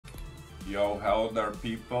Yo, hello there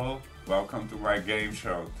people, welcome to my game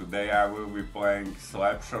show. Today I will be playing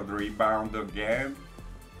Slapshot Rebound again.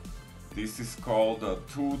 This is called the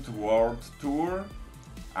Tooth World Tour.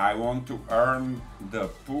 I want to earn the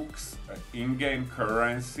Pooks in-game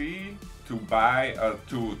currency to buy a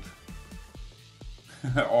tooth.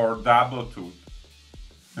 Or double tooth.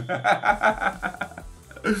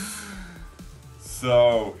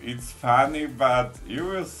 So it's funny, but you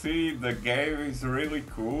will see the game is really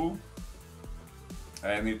cool.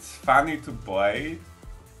 And it's funny to play,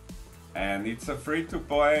 and it's a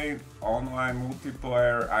free-to-play online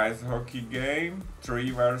multiplayer ice hockey game, 3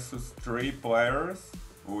 versus 3 players,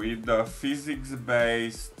 with the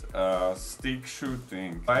physics-based stick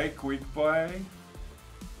shooting. Quick play.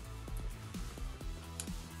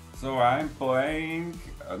 So I'm playing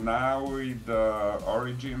now with the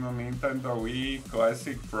original Nintendo Wii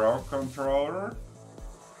Classic Pro controller.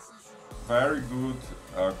 Very good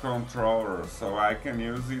controller, so I can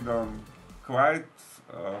use it on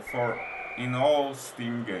in all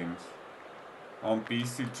Steam games. On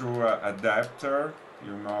PC through an adapter,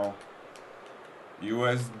 you know,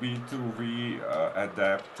 USB to V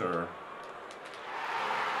adapter.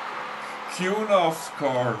 Kuno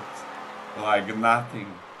scored like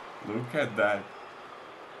nothing. Look at that.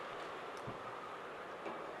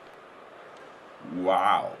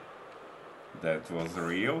 Wow, that was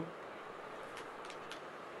real.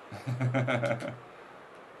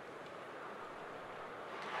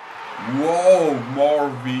 Whoa, more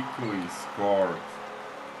weekly scored.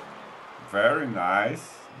 Very nice.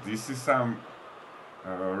 This is some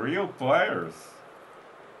real players.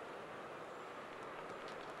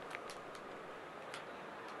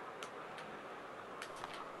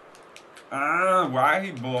 Why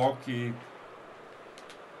he blocked it?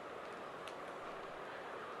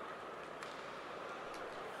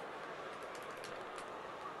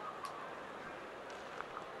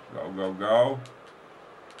 Go, go, go.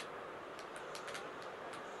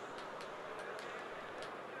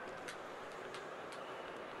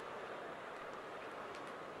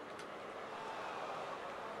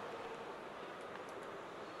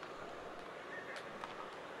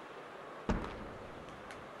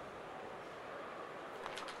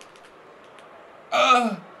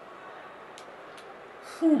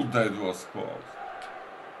 Whew, that was close.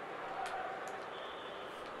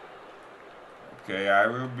 Okay, I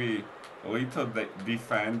will be a little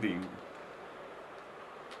defending.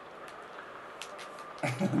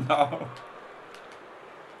 No.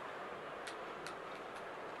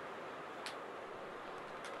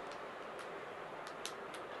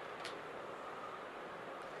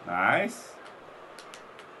 Nice.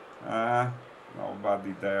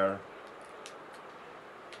 Nobody there.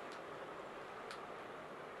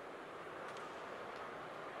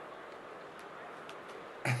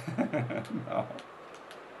 No.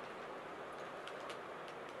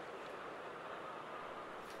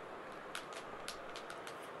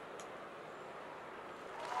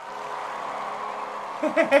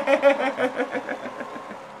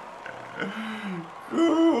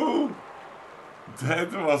 Cool.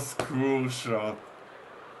 That was cool shot.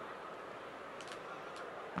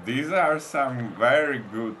 These are some very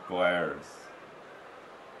good players.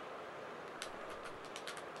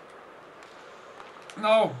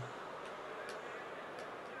 No.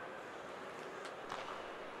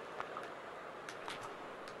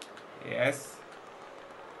 Yes.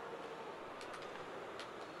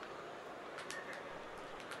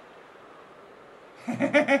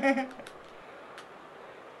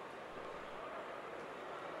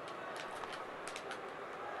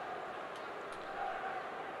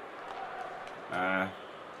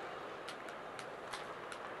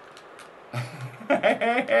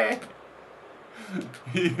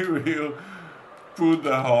 He will put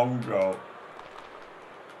the home goal.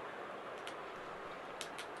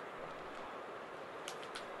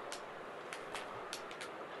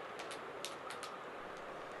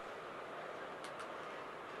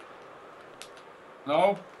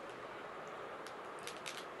 No.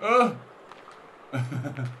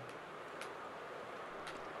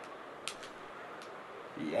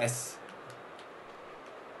 Yes.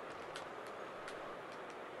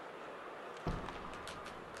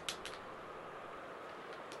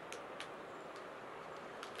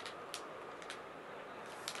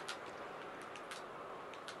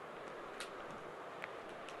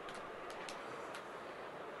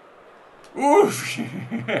 Oof.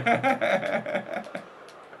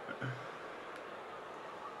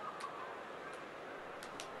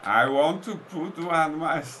 I want to put one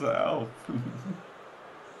myself.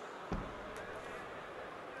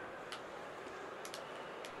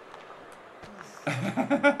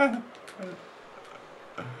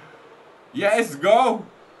 Yes, go!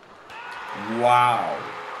 Wow.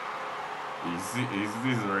 Is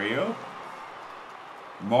this real?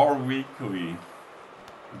 More weekly.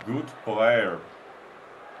 Good player.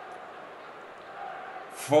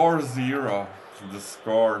 4-0 the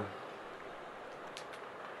score.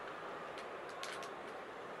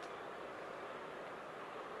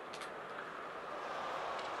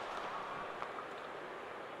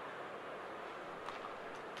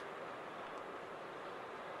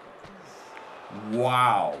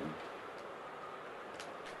 Wow.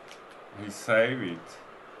 He saved it.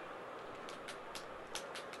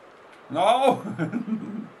 No!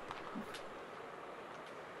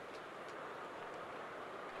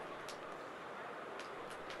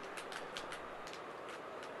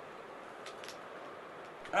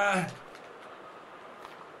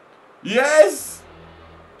 Yes!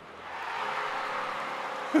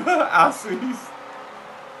 Assist.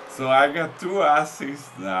 So I got 2 assists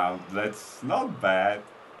now. That's not bad.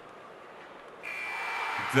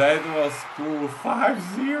 That was cool.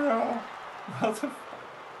 5-0. What the f.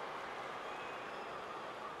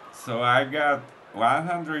 So I got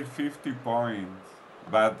 150 points.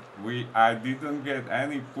 But I didn't get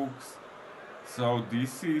any pucks. So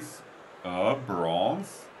this is a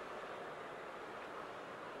bronze.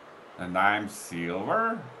 And I'm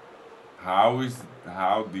silver? How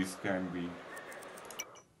this can be?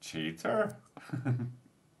 Cheater?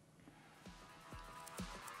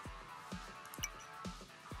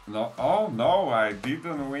 No, oh no, I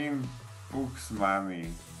didn't win Puck's money.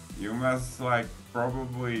 You must like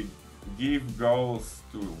probably give goals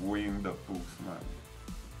to win the Puck's money.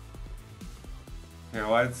 Okay,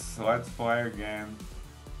 let's play again.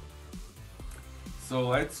 So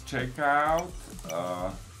let's check out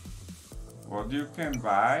what you can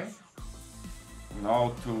buy.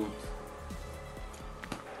 No tooth.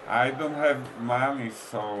 I don't have money,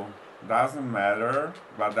 so doesn't matter,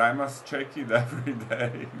 but I must check it every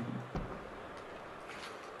day.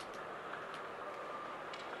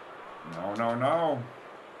 No.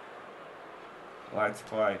 Let's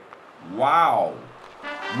play. Wow!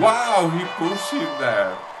 Wow, he pushed it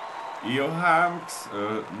there. Ilham's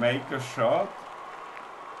make a shot.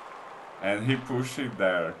 And he pushed it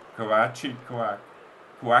there. Quacky quack.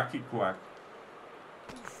 Quacky quack.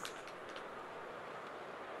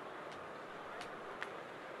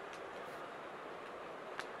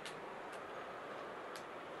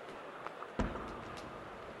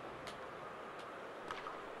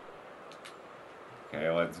 Okay,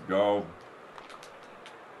 let's go.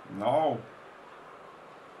 No.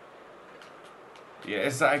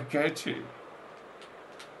 Yes, I catch it.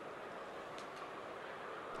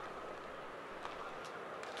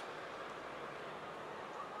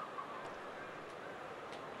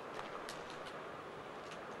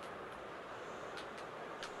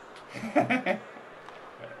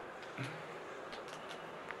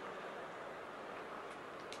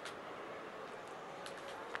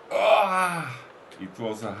 Ah, it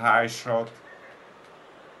was a high shot.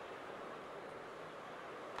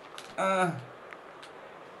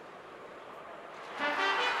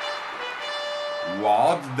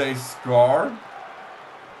 What? They scored?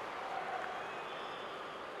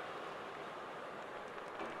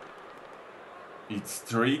 It's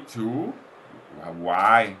 3-2?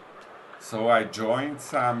 Why? So I joined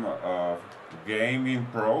some game in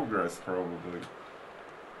progress, probably.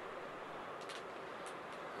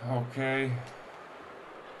 Okay.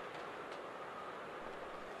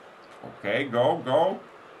 Okay, go.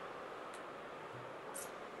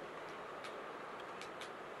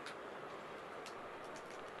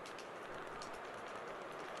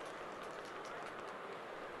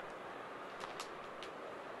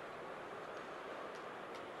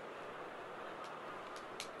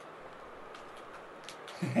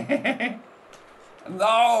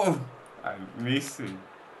 No! I'm missing.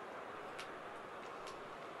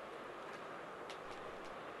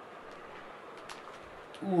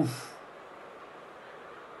 Oof.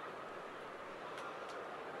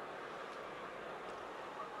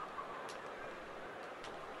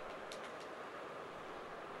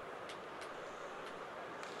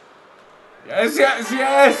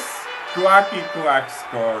 Yes! Quacky Quack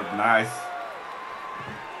scored. Nice.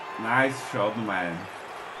 Nice shot, man.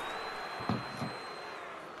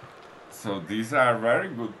 So these are very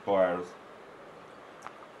good players.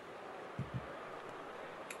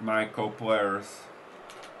 My co-players.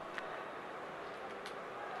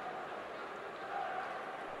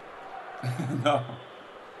 No.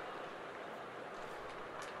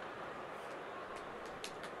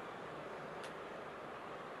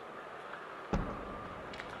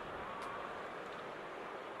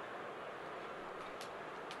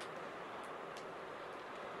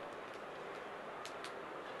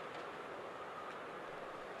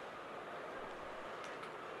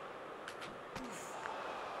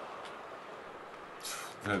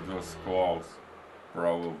 That was close,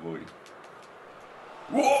 probably.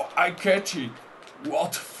 Whoa! I catch it!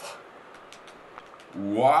 What the fuck?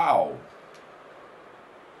 Wow!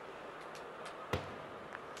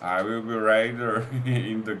 I will be raider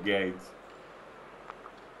in the gate.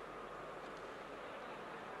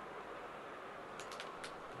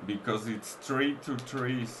 Because it's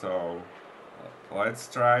 3-3, so let's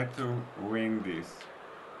try to win this.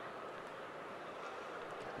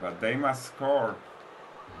 But they must score.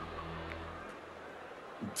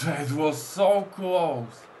 That was so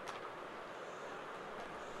close.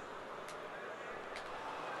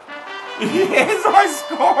 Yes, I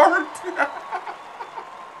scored!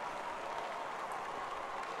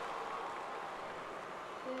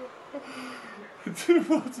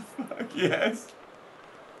 What the fuck? Yes.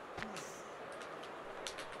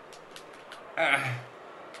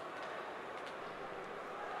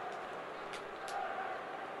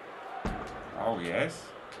 Oh, yes.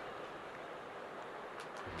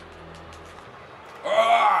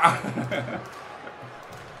 Ah!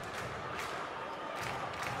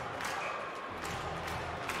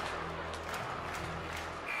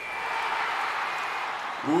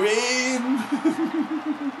 Win!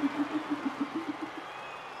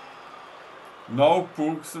 No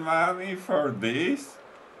Pooks money for this?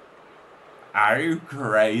 Are you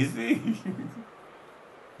crazy?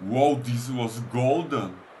 Whoa, this was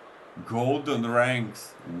golden. Golden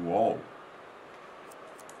ranks. Whoa.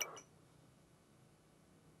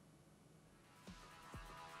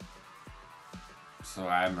 So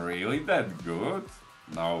I'm really that good?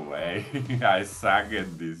 No way. I suck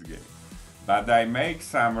at this game. But I make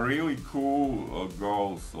some really cool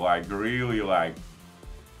goals, like really like